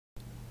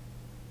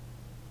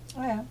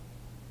Well,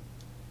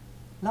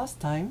 last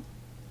time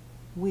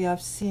we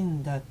have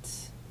seen that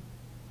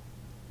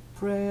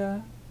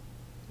prayer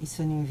is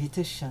an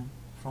invitation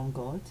from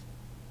God.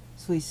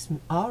 So it's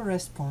our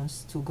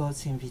response to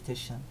God's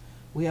invitation.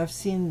 We have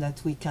seen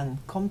that we can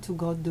come to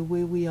God the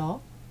way we are,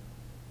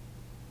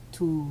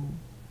 to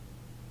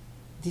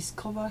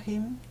discover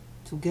Him,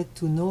 to get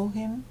to know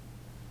Him,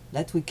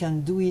 that we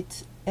can do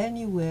it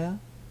anywhere,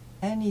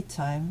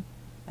 anytime,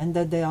 and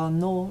that there are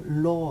no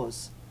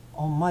laws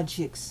or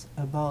magics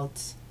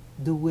about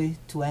the way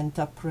to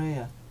enter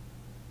prayer.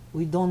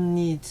 We don't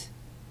need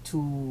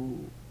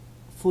to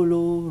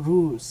follow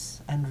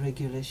rules and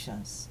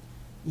regulations.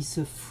 It's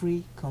a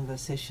free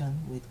conversation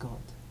with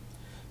God.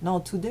 Now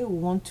today we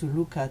want to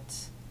look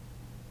at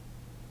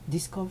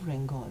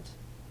discovering God,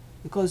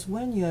 because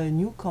when you're a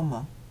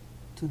newcomer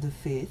to the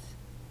faith,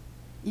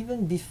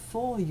 even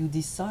before you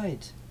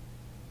decide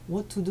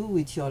what to do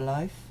with your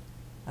life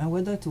and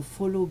whether to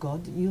follow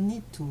God, you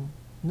need to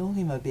know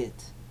Him a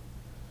bit.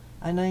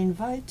 And I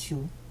invite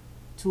you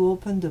to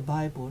open the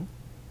Bible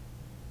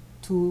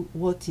to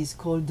what is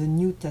called the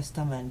New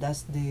Testament.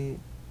 That's the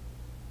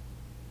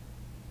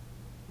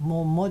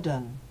more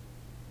modern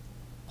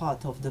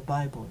part of the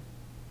Bible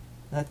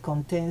that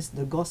contains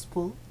the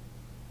Gospel,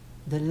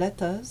 the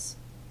letters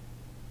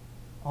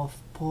of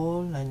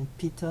Paul and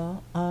Peter,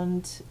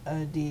 and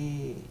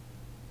the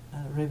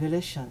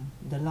Revelation,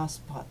 the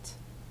last part,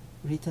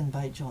 written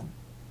by John.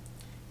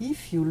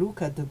 If you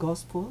look at the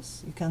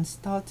Gospels, you can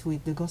start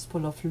with the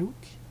Gospel of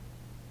Luke,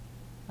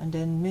 and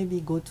then maybe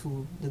go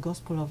to the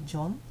Gospel of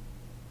John,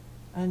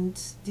 and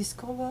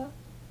discover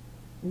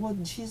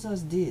what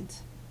Jesus did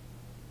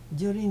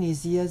during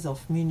His years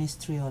of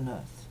ministry on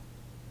earth.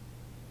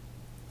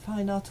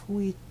 Find out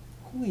who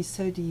he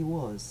said He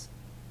was,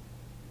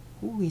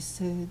 who He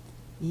said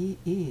He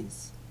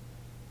is,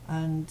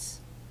 and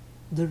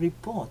the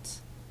report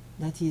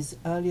that His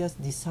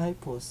earliest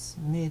disciples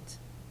made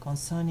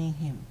concerning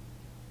Him.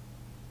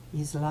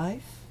 His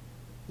life,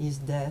 His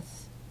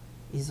death,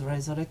 His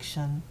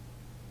resurrection,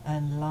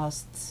 and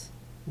last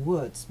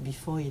words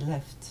before He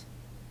left.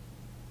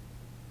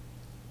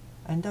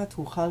 And that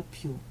will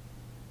help you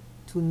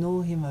to know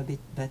Him a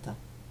bit better,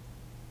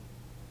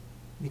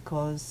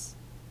 because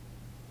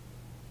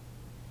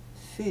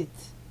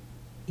faith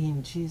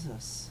in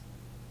Jesus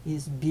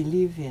is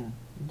believing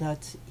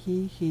that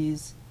He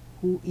is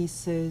who He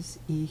says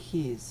He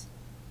is,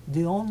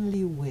 the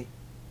only way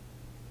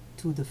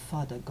to the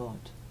Father God.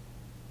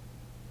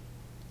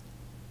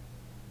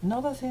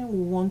 Another thing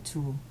we want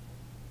to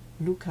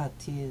look at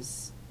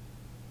is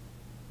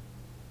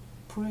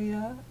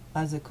prayer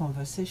as a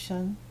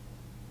conversation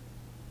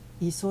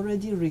is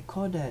already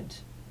recorded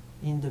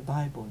in the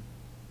Bible,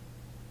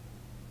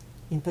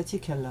 in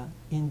particular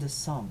in the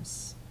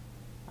Psalms,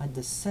 at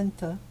the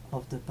center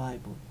of the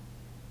Bible.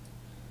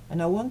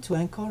 And I want to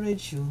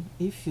encourage you,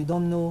 if you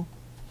don't know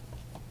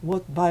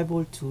what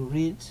Bible to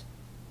read,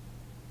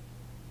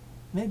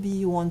 maybe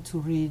you want to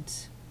read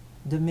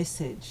the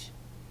Message.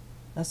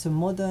 That's a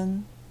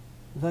modern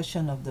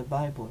version of the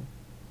Bible,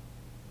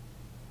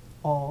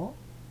 or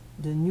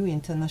the New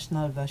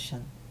International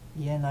Version,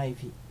 the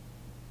NIV.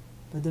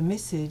 But the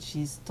Message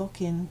is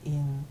talking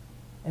in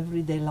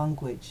everyday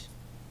language.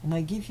 And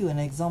I give you an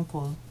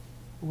example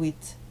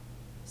with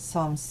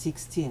Psalm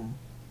 16.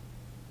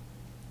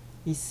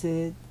 He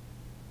said,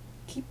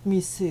 "Keep me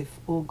safe,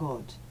 O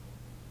God.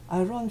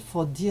 I run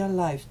for dear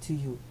life to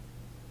you.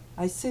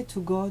 I say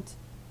to God,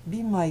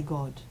 be my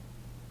God.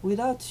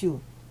 Without you,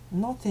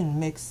 nothing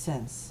makes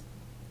sense.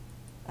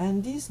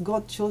 And these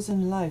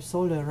God-chosen lives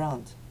all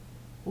around,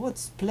 what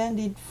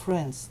splendid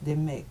friends they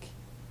make.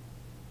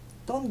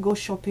 Don't go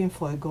shopping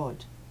for a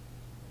God.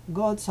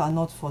 Gods are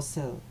not for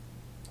sale.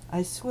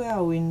 I swear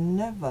I will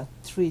never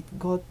treat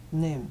God's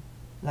name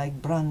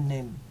like brand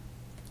name.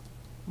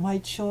 My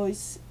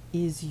choice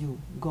is you,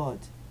 God,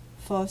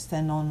 first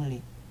and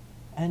only.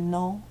 And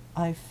now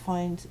I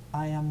find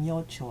I am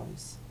your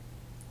choice.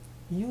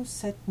 You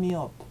set me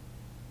up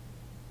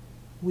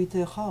with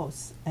a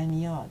house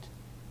and yard,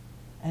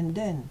 and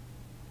then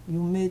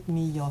you made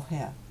me your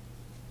heir."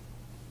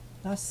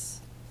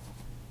 That's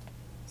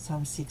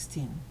Psalm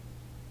 16.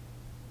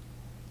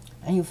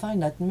 And you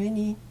find that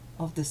many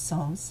of the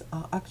Psalms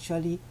are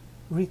actually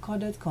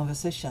recorded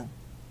conversation.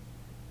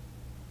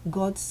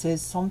 God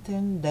says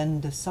something,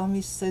 then the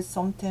psalmist says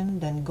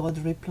something, then God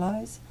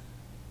replies,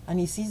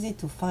 and it's easy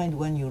to find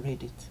when you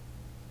read it.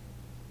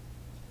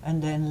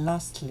 And then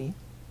lastly,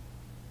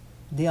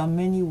 there are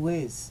many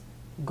ways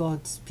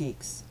God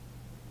speaks.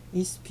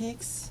 He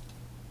speaks,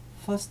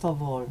 first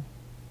of all,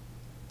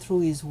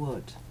 through His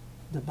Word,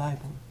 the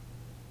Bible.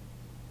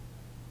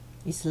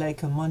 It's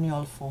like a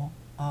manual for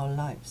our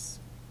lives,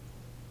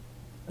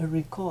 a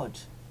record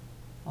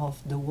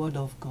of the Word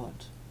of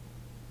God.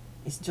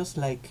 It's just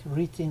like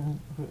reading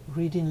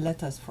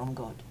letters from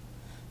God.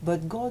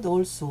 But God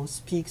also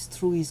speaks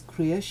through His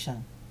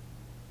creation.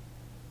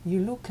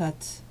 You look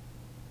at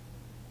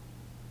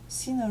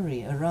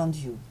scenery around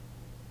you,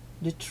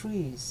 the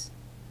trees,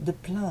 the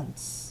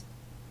plants,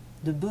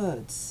 the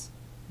birds,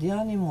 the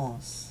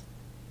animals,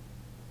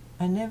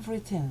 And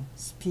everything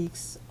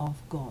speaks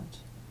of God,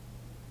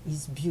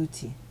 His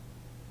beauty,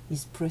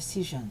 His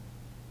precision,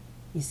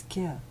 His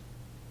care,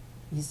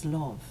 His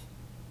love.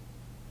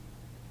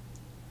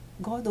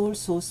 God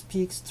also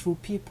speaks through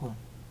people,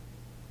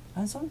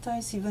 and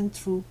sometimes even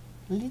through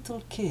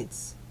little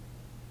kids.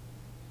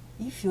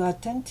 If you are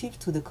attentive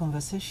to the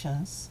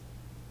conversations,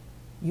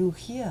 you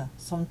hear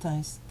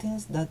sometimes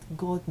things that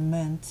God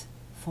meant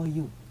for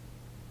you.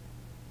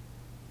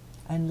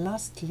 And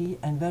lastly,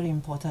 and very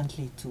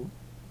importantly too,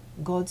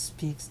 God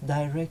speaks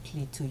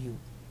directly to you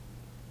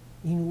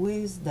in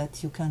ways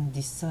that you can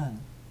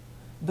discern.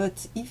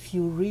 But if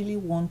you really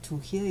want to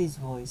hear His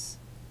voice,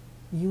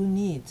 you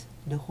need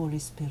the Holy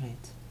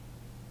Spirit.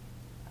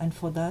 And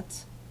for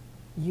that,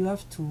 you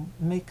have to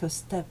make a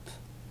step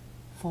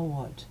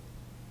forward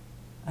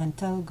and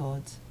tell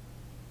God,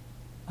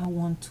 I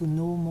want to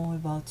know more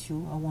about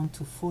you, I want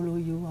to follow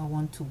you, I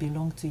want to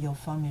belong to your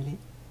family.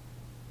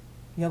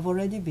 You have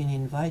already been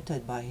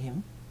invited by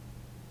Him.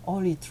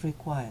 All it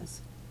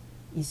requires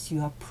is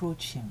you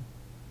approach Him.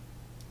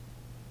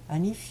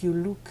 And if you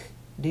look,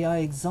 there are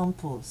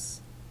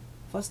examples.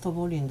 First of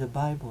all, in the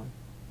Bible,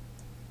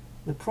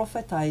 the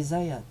prophet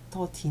Isaiah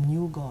thought he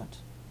knew God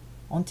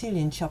until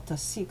in chapter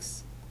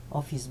 6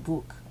 of his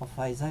book of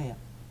Isaiah,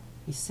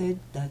 he said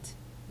that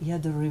he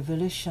had a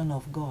revelation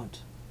of God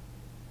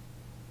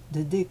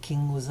the day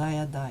King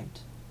Uzziah died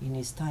in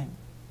his time.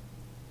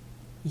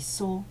 He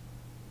saw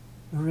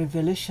a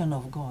revelation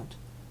of God,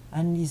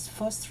 and his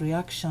first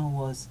reaction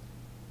was,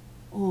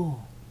 oh,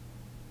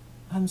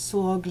 I'm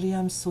so ugly,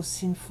 I'm so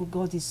sinful,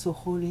 God is so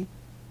holy.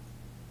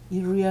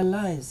 He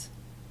realized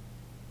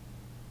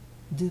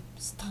the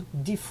stark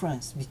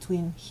difference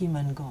between him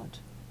and God,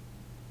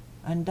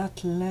 and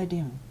that led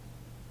him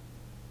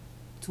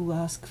to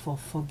ask for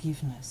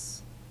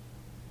forgiveness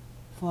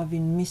for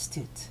having missed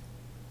it.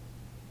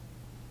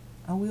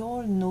 And we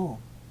all know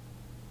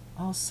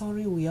how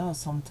sorry we are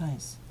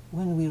sometimes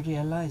when we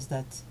realize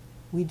that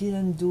we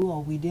didn't do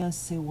or we didn't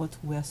say what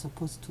we are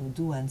supposed to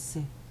do and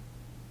say.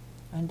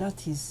 And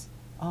that is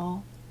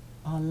how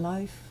our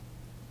life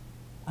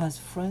as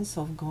friends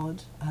of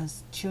God,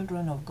 as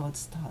children of God,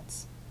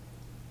 starts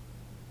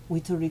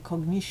with a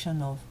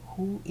recognition of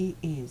who He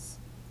is,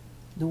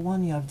 the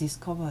one you have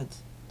discovered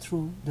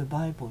through the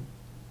Bible,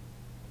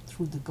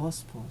 through the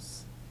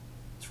Gospels,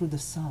 through the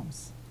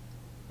Psalms,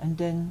 and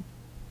then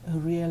a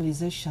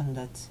realization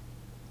that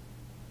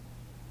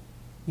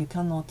you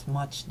cannot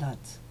match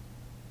that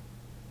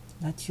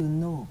you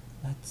know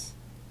that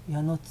you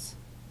are not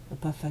a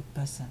perfect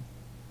person.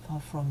 Far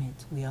from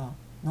it. We are,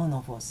 none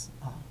of us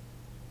are.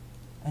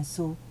 And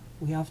so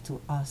we have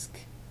to ask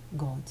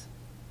God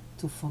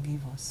to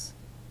forgive us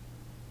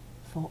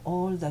for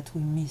all that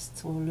we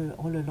missed all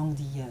along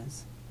the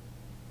years,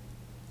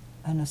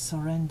 and a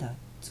surrender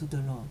to the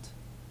Lord.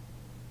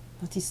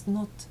 But it's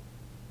not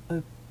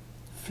a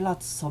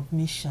flat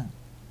submission.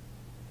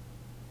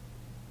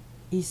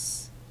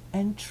 It's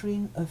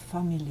entering a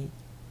family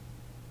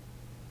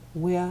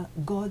where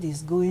God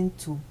is going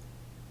to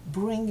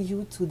bring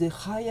you to the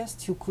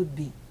highest you could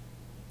be,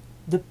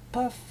 the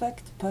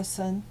perfect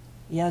person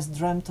He has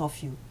dreamt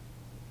of you.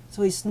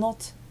 So it's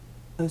not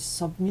a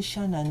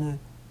submission and a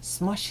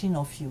smashing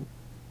of you.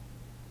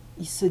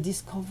 It's a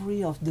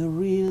discovery of the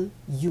real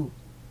you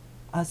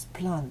as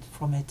planned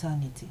from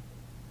eternity.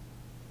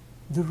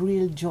 The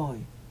real joy,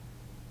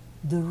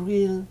 the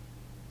real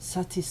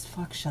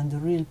satisfaction, the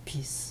real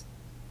peace.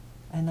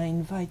 And I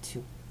invite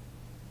you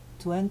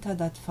to enter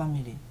that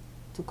family,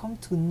 to come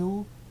to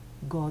know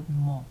God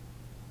more.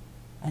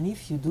 And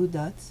if you do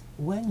that,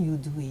 when you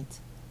do it,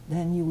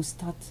 then you will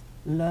start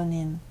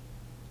learning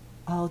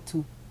how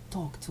to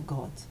talk to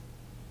God.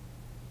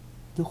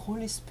 The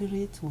Holy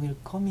Spirit will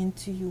come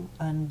into you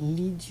and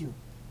lead you,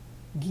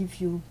 give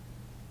you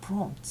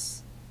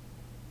prompts,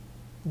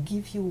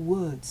 give you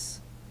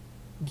words,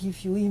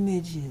 give you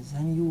images,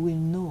 and you will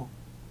know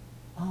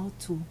how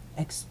to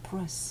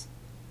express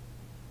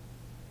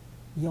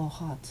your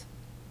heart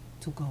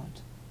to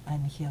God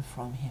and hear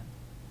from Him.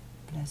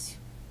 Bless you.